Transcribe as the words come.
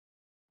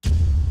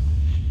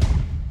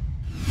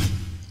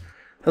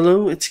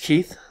Hello, it's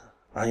Keith.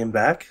 I am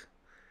back,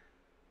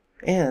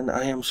 and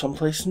I am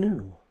someplace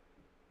new.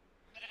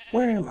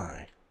 Where am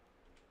I?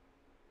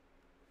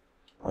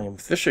 I am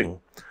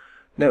fishing.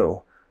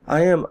 No,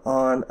 I am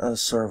on a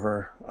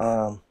server.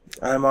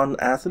 I'm on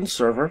Athens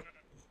server.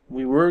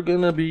 We were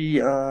gonna be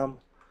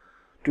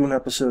doing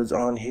episodes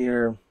on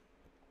here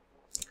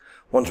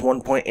once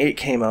 1.8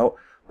 came out,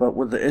 but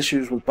with the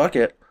issues with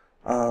Bucket,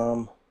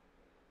 we're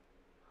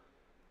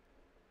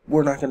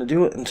not gonna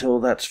do it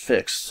until that's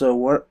fixed. So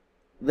what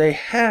they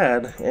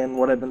had, and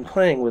what I've been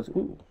playing with,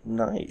 ooh,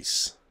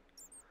 nice.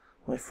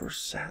 My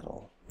first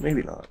saddle.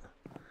 Maybe not.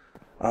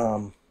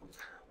 But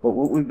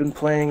what we've been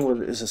playing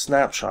with is a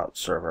Snapshot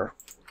server.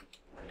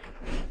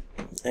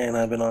 And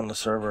I've been on the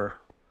server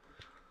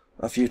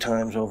a few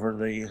times over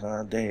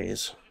the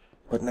days.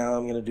 But now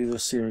I'm going to do a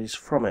series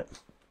from it.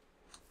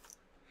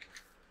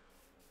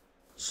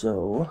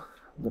 So,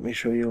 let me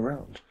show you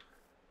around.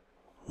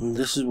 And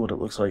this is what it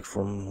looks like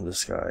from the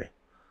sky.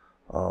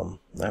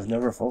 I've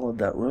never followed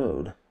that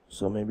road,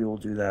 so maybe we'll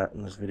do that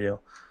in this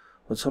video.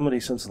 But somebody,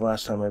 since the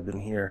last time I've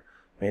been here,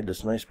 made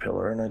this nice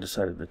pillar, and I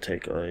decided to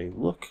take a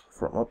look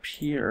from up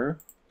here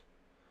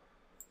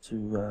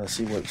to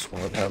see what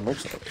Small Town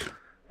looks like.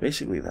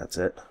 Basically, that's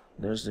it.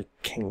 There's the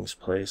King's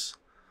place.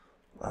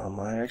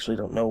 I actually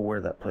don't know where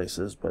that place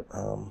is, but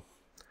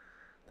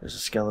there's a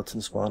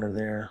skeleton spawner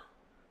there.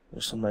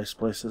 There's some nice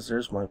places.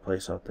 There's my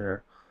place out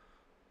there.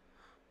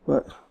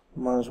 But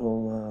might as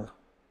well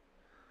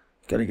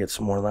gotta get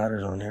some more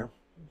ladders on here.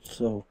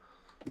 So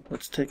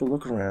let's take a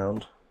look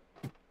around.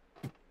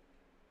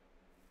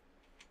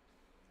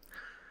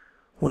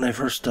 When I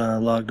first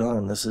logged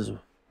on, this is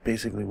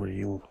basically where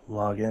you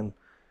log in,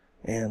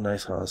 and I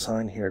saw a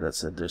sign here that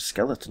said there's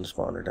skeleton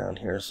spawner down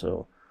here,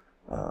 so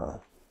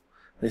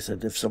they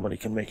said if somebody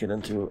can make it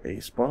into a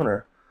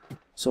spawner,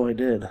 so I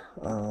did.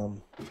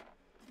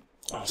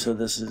 So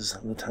this is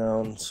the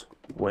town's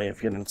way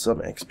of getting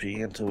some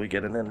XP until we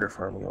get an ender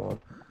farm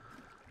going.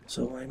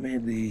 So I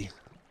made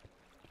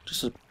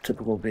just a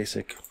typical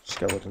basic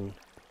skeleton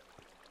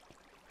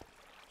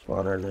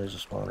spawner. There's a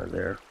spawner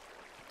there.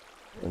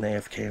 An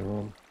AFK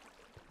room.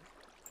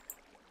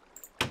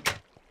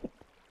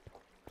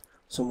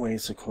 Some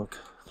ways to cook,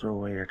 throw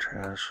away your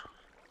trash.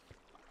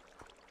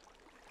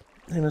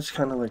 And it's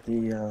kind of like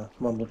the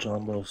Mumbo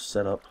Jumbo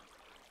setup.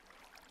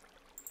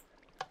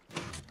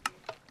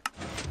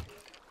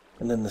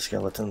 And then the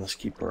skeletons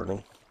keep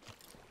burning.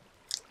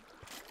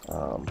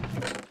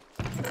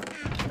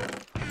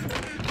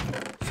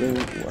 So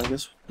I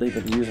guess they've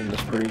been using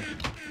this pretty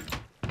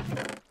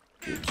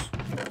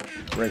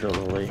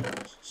regularly.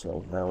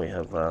 So now we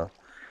have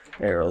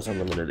arrows,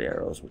 unlimited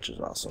arrows, which is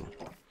awesome.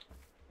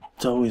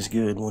 It's always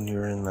good when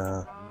you're in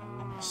the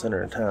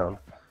center of town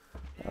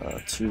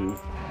to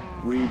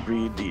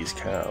rebreed these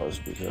cows,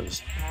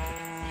 because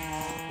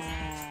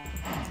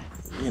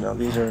you know,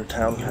 these are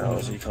town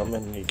cows. You come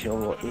in and you kill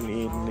what you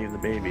need and leave the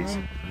babies.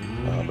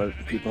 But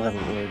people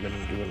haven't really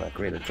been doing that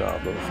great a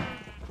job of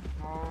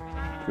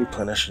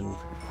replenishing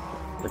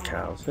the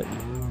cows. I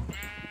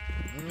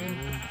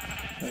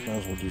might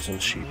as well do some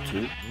sheep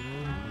too.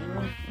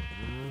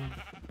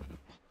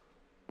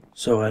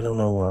 So I don't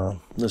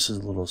know, this is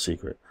a little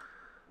secret.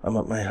 I'm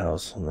at my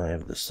house and I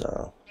have this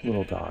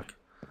little dock,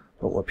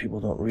 but what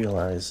people don't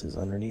realize is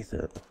underneath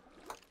it,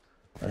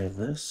 I have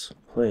this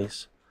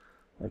place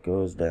that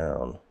goes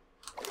down.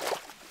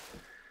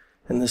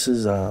 And this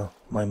is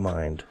my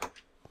mind.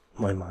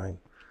 My mind.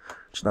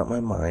 It's not my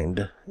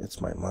mind,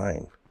 it's my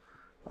mind.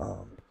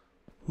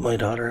 My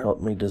daughter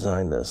helped me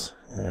design this,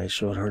 and I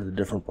showed her the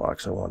different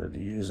blocks I wanted to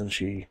use, and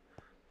she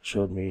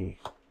showed me,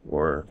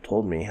 or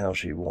told me, how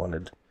she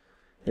wanted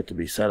it to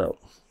be set up.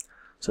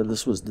 So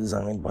this was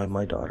designed by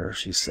my daughter.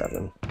 She's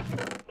 7.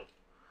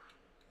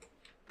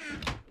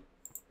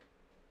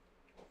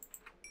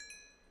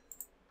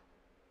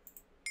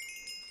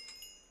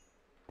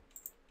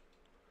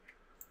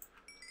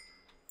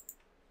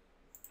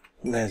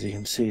 And as you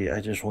can see, I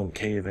just went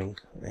caving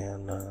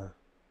and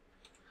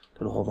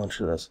did a whole bunch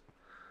of this.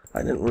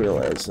 I didn't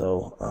realize,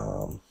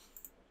 though,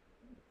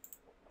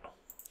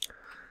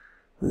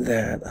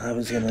 that I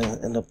was going to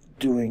end up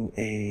doing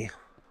a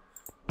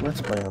Let's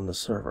Play on the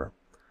server.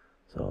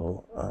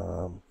 So,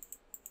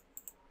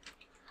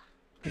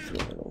 let me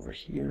throw that over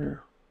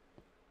here.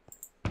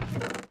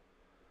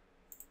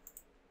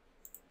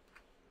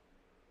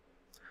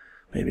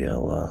 Maybe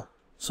I'll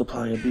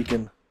supply a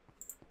beacon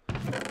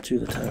to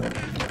the town.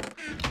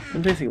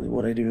 And basically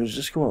what I do is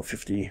just go out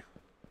 50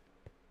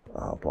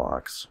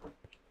 blocks.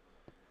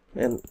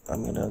 And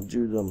I'm going to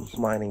do the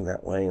mining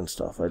that way and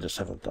stuff. I just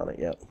haven't done it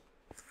yet.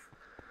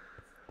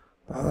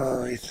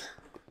 I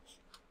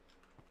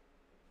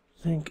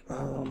think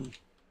from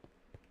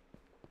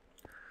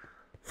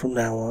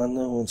now on,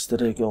 though,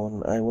 instead of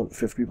going, I want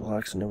 50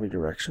 blocks in every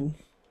direction.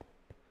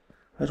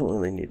 I don't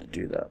really need to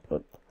do that,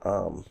 but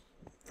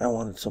I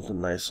wanted something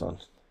nice on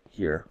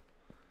here.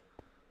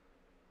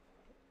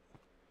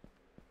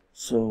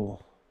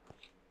 So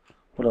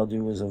what I'll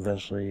do is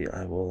eventually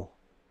I will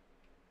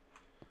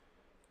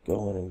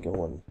go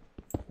in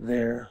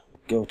there,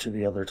 go to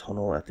the other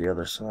tunnel at the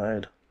other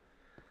side.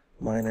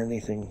 Mine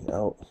anything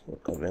out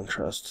of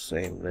interest.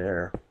 Same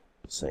there.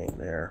 Same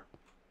there.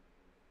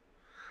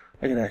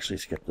 I could actually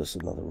skip this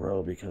another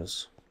row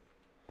because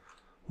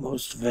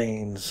most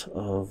veins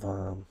of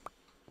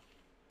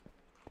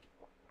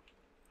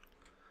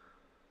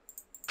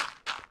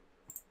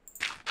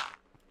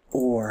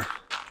ore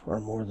are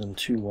more than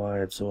 2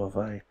 wide, so if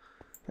I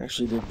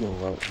actually did go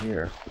out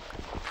here,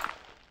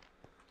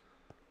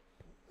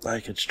 I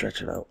could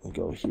stretch it out and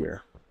go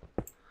here.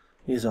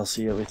 Because I'll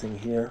see everything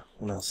here,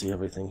 and I'll see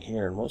everything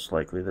here, and most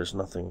likely there's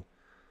nothing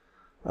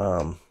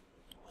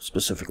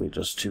specifically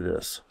just to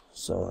this,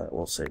 so that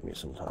will save me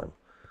some time.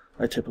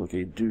 I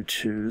typically do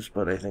 2s,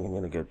 but I think I'm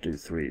going to go do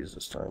 3s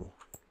this time,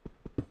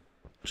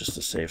 just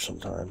to save some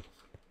time.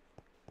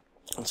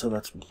 And so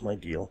that's my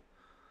deal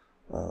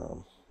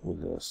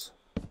with this.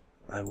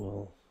 I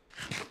will,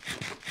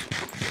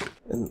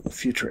 in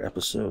future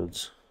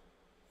episodes,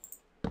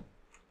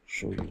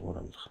 show you what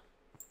I'm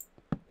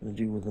going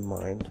to do with the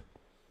mine.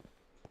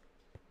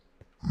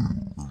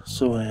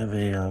 So I have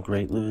a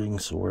great looting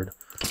sword,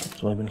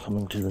 so I've been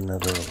coming to the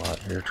nether a lot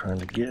here trying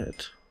to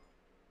get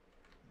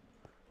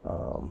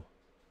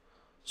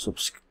some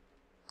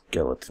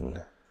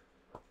skeleton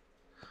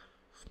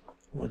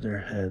with their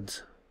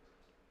heads.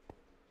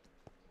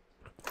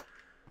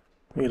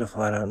 We gotta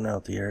flat out and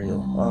out the area.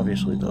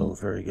 Obviously though,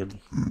 very good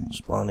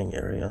spawning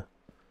area.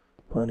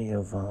 Plenty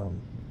of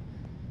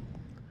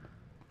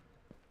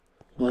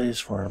blaze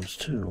farms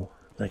too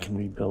that can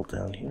be built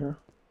down here.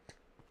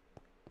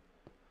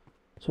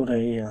 So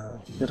they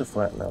gotta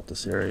flatten out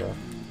this area.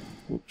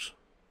 Oops.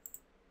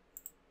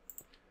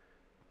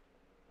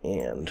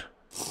 And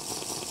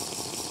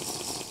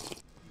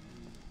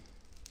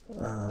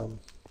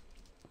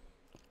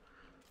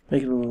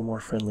make it a little more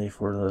friendly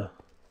for the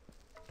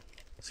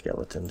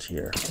skeletons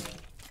here.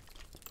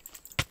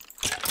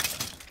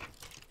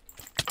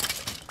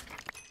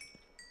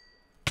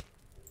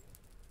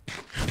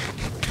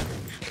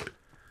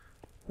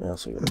 They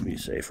also gotta be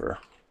safer.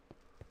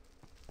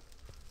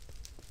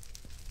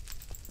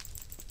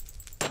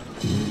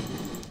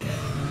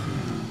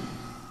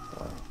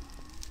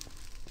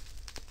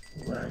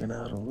 Lagging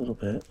out a little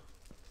bit.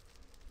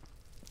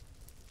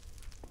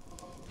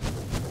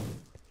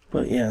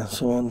 But yeah,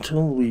 so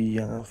until we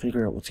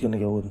figure out what's going to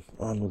go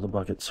on with the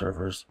bucket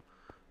servers,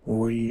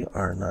 we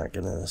are not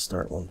going to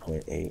start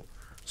 1.8.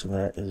 So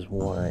that is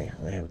why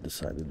I have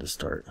decided to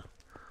start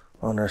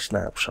on our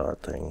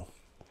snapshot thing.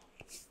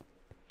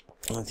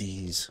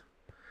 These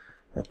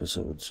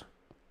episodes.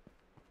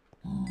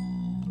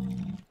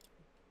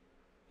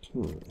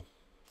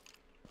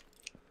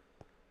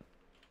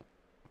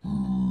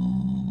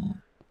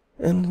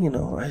 And, you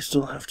know, I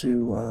still have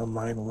to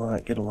mine a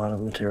lot, get a lot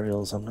of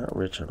materials. I'm not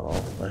rich at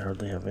all. I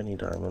hardly have any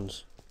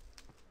diamonds.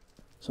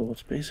 So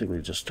it's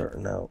basically just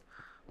starting out.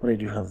 But I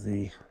do have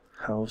the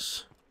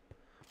house,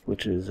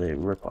 which is a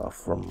ripoff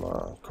from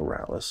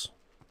Corrales.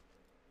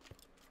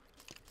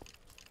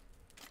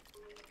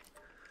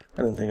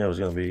 I didn't think I was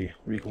going to be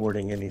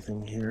recording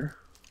anything here.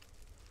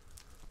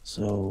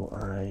 So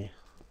I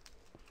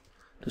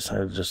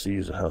decided just to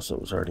use a house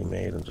that was already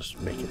made and just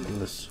make it in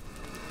this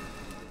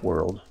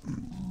world.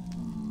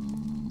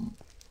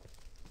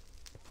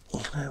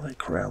 I like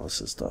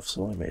Corrales' stuff,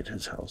 so I made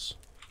his house.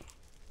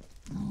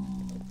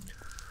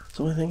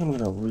 So I think I'm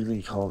going to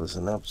really call this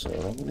an episode.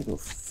 I'm going to go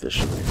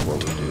fishing before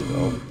we do,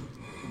 though.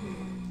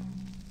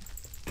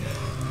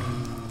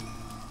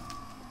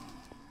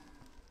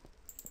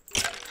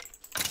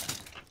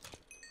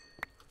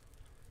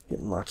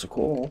 Getting lots of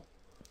coal.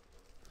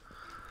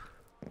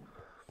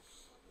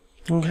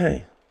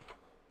 Okay.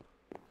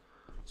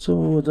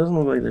 So it doesn't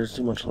look like there's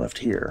too much left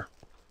here.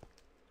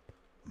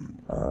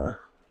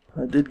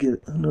 I did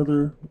get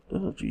another...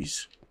 Oh,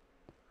 jeez.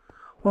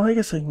 Well, I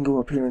guess I can go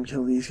up here and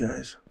kill these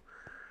guys.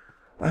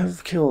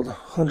 I've killed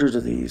hundreds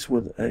of these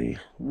with a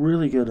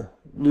really good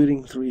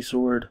looting 3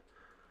 sword,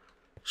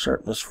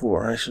 sharpness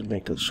 4. I should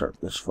make that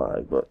sharpness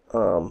 5, but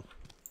I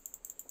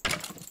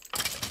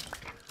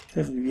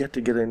haven't yet to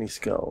get any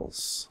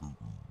skulls.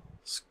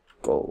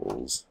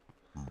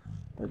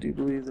 I do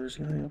believe there's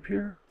a guy up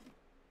here.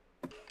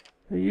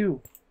 Hey,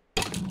 you.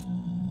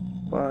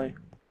 Bye.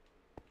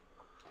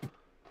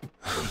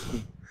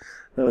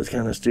 That was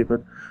kind of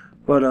stupid.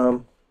 But,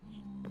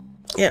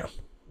 yeah.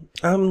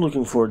 I'm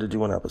looking forward to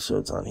doing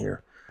episodes on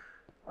here.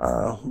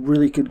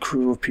 Really good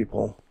crew of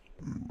people.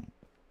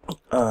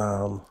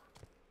 Oh,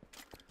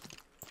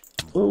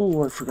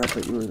 I forgot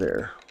that you were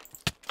there.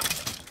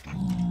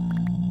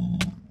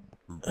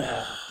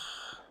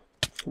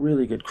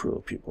 Really good crew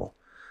of people.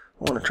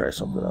 I want to try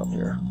something out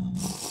here.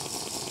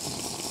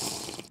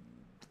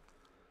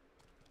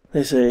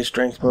 They say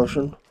strength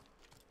potion.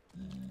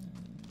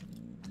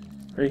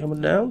 Are you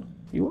coming down?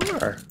 You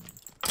are.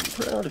 I'm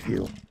proud of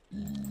you.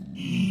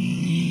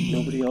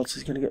 Nobody else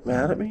is going to get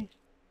mad at me?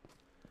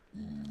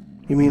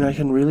 You mean I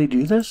can really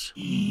do this?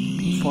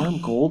 Farm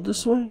gold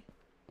this way?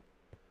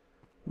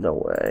 No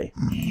way.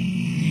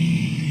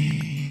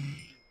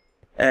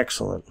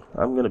 Excellent.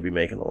 I'm going to be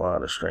making a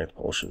lot of strength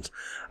potions.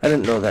 I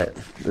didn't know that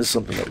this is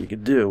something that you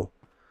could do.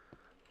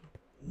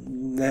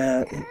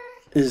 That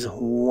is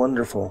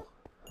wonderful.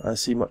 I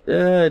see my...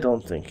 I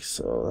don't think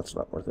so. That's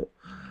not worth it.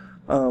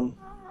 I'm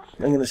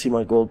going to see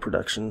my gold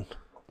production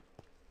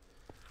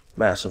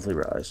massively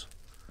rise.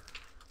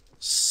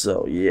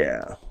 So,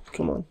 yeah.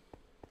 Come on.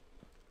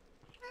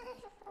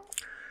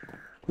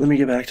 Let me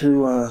get back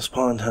to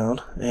Spawn Town,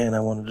 and I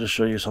wanted to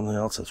show you something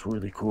else that's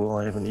really cool.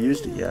 I haven't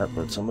used it yet,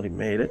 but somebody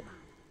made it,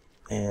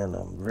 and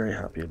I'm very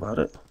happy about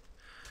it.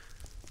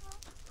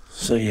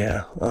 So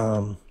yeah,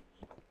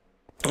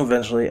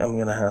 eventually I'm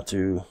going to have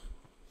to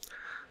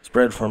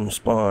spread from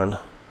Spawn,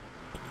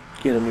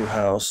 get a new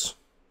house,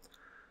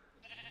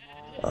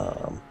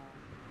 and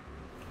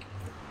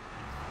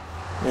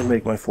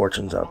make my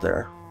fortunes out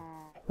there.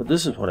 But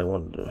this is what I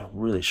wanted to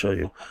really show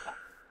you.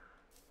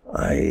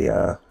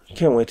 I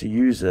can't wait to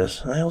use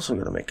this. I also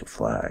got to make a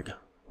flag,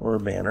 or a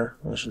banner,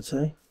 I should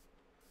say.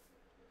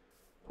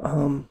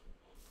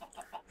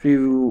 If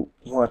you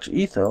watch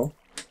Etho,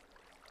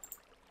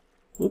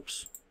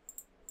 whoops,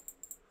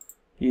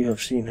 you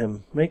have seen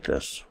him make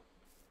this.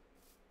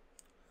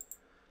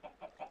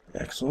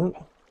 Excellent.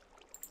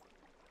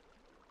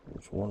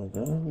 There's one of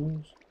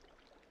those.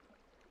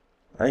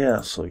 I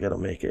also got to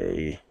make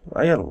a...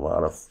 I got a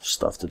lot of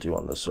stuff to do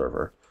on this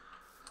server.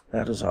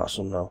 That is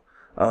awesome, though.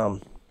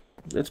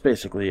 It's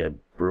basically a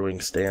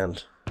brewing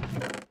stand.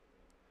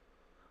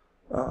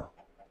 Oh,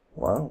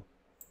 wow.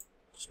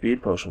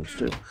 Speed potions,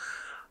 too.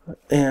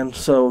 And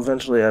so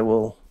eventually I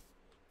will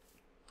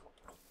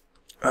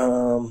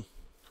find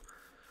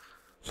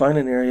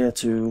an area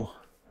to...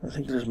 I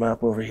think there's a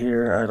map over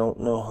here. I don't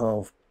know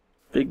how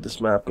big this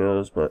map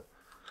goes, but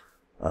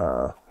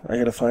I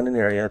gotta find an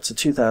area. It's a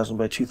 2000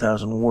 by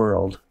 2000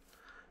 world.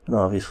 And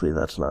obviously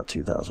that's not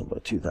 2000 by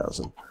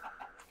 2000.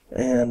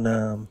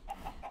 And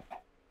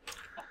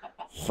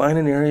find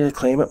an area,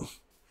 claim it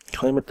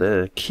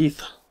the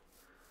Keith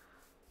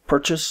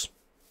purchase,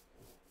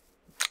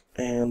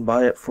 and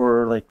buy it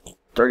for like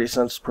 30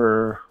 cents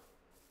per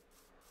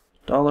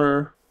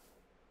dollar.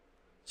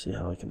 See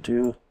how I can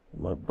do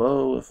my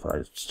bow if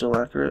I'm still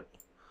accurate.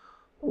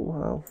 Oh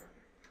wow.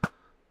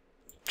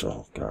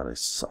 Oh god, I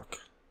suck.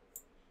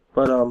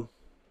 But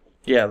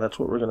yeah, that's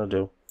what we're gonna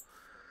do.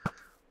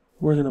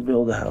 We're gonna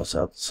build a house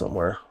out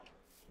somewhere.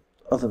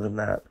 Other than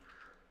that,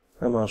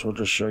 I might as well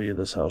just show you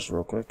this house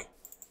real quick.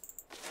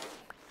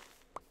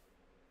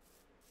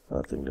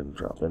 That thing didn't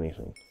drop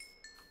anything.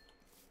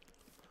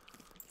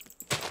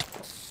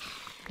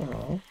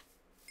 Oh.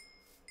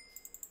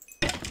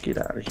 Get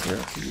out of here,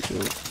 you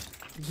do.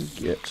 You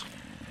get.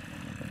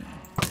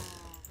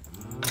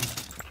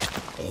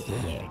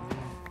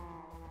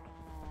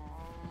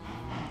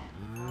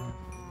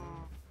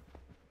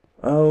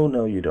 Oh,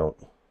 no you don't.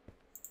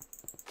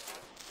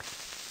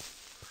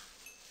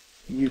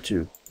 You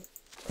too.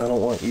 I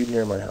don't want you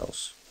near my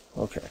house.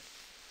 Okay.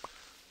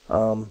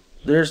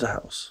 There's the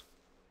house.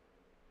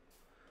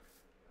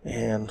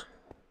 And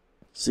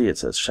see, it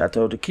says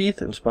Chateau de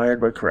Keith,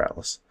 inspired by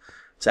Corrales.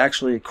 It's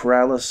actually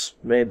Corrales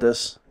made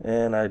this,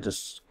 and I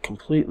just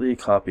completely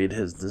copied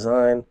his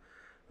design.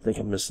 I think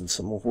I'm missing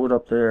some wood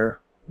up there.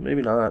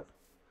 Maybe not.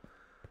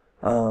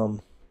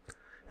 And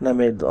I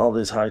made all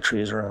these high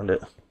trees around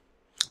it.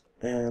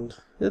 And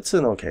it's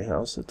an okay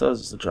house. It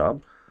does the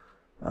job.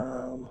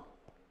 I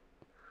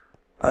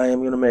am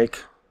going to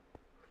make...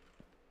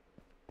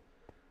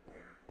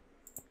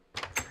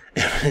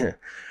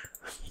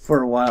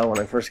 For a while when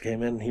I first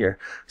came in here,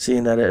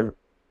 seeing that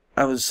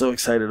I was so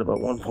excited about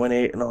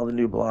 1.8 and all the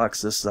new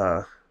blocks. This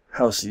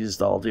house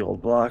used all the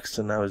old blocks,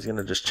 and I was going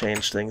to just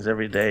change things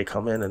every day,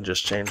 come in and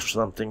just change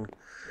something,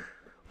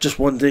 just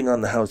one thing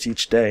on the house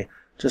each day,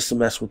 just to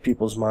mess with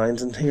people's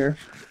minds in here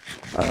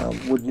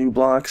with new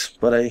blocks.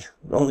 But I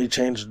only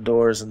changed the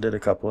doors and did a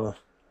couple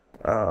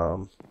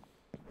of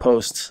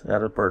posts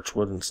out of birch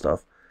wood and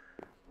stuff.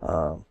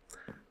 But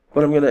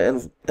I'm going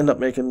to end up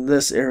making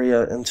this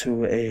area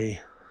into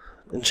a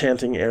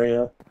enchanting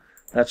area.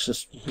 That's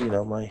just, you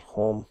know, my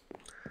home.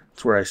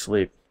 It's where I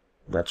sleep.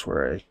 That's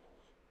where I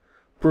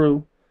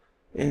brew.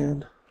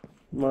 And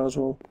might as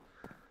well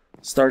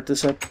start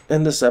this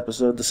end this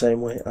episode the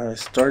same way I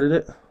started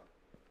it,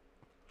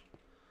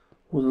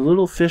 with a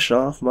little fish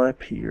off my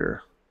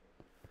pier.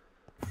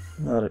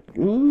 Not a...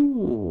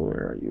 Ooh,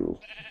 where are you?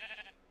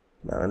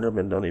 Nah,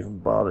 Endermen don't even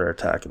bother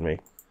attacking me.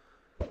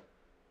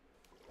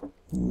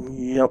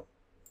 Yep.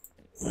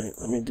 Wait,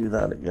 let me do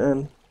that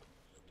again.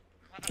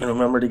 And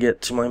remember to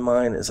get to my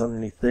mine is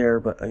underneath there,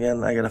 but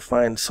again, I gotta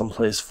find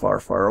someplace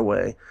far, far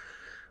away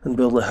and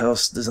build a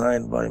house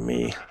designed by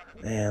me,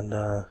 and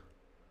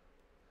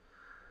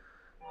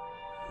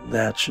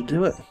that should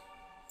do it.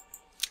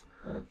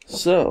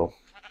 So,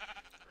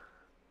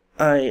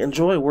 I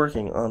enjoy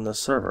working on this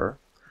server,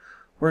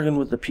 working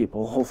with the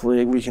people.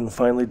 Hopefully we can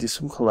finally do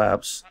some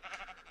collabs,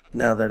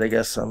 now that I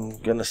guess I'm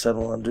gonna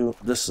settle on do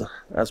this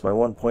as my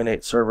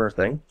 1.8 server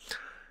thing.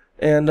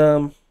 And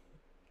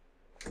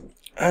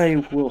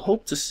I will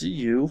hope to see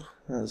you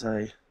as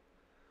I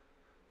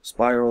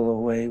spiral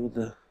away with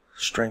the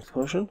strength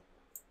potion.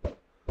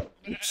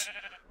 Oops.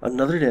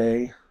 Another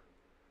day.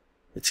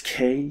 It's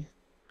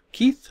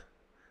Keith.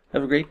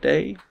 Have a great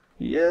day.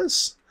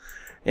 Yes.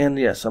 And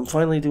yes, I'm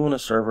finally doing a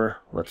server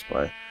Let's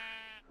Play.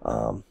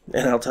 And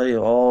I'll tell you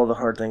all the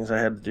hard things I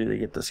had to do to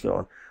get this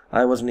going.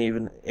 I wasn't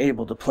even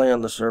able to play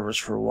on the servers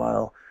for a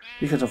while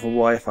because of a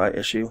Wi-Fi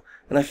issue,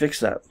 and I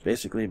fixed that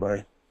basically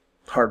by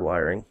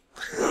hardwiring.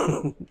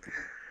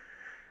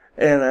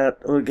 And that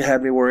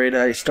had me worried.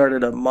 I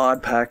started a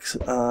mod pack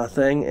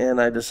thing,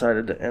 and I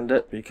decided to end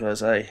it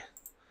because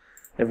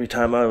every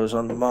time I was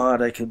on the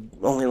mod, I could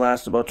only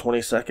last about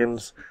 20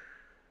 seconds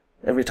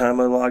every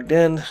time I logged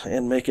in,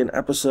 and making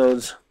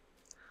episodes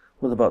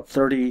with about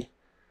 30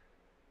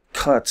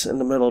 cuts in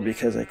the middle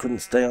because I couldn't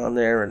stay on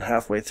there and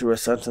halfway through a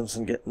sentence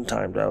and getting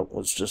timed out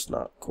was just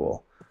not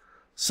cool.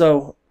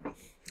 So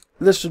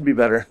this should be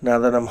better now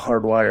that I'm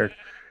hardwired,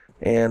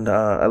 and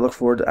I look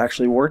forward to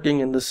actually working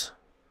in this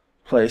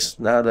place.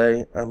 Now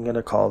that I'm going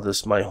to call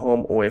this my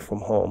home away from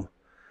home,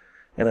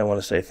 and I want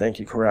to say thank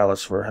you,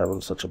 Corrales, for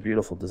having such a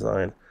beautiful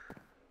design.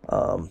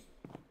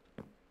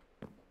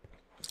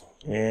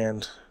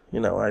 And you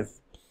know, I've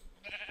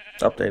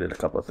updated a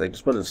couple of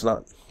things, but it's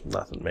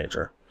nothing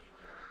major.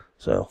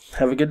 So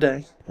have a good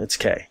day. It's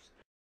K.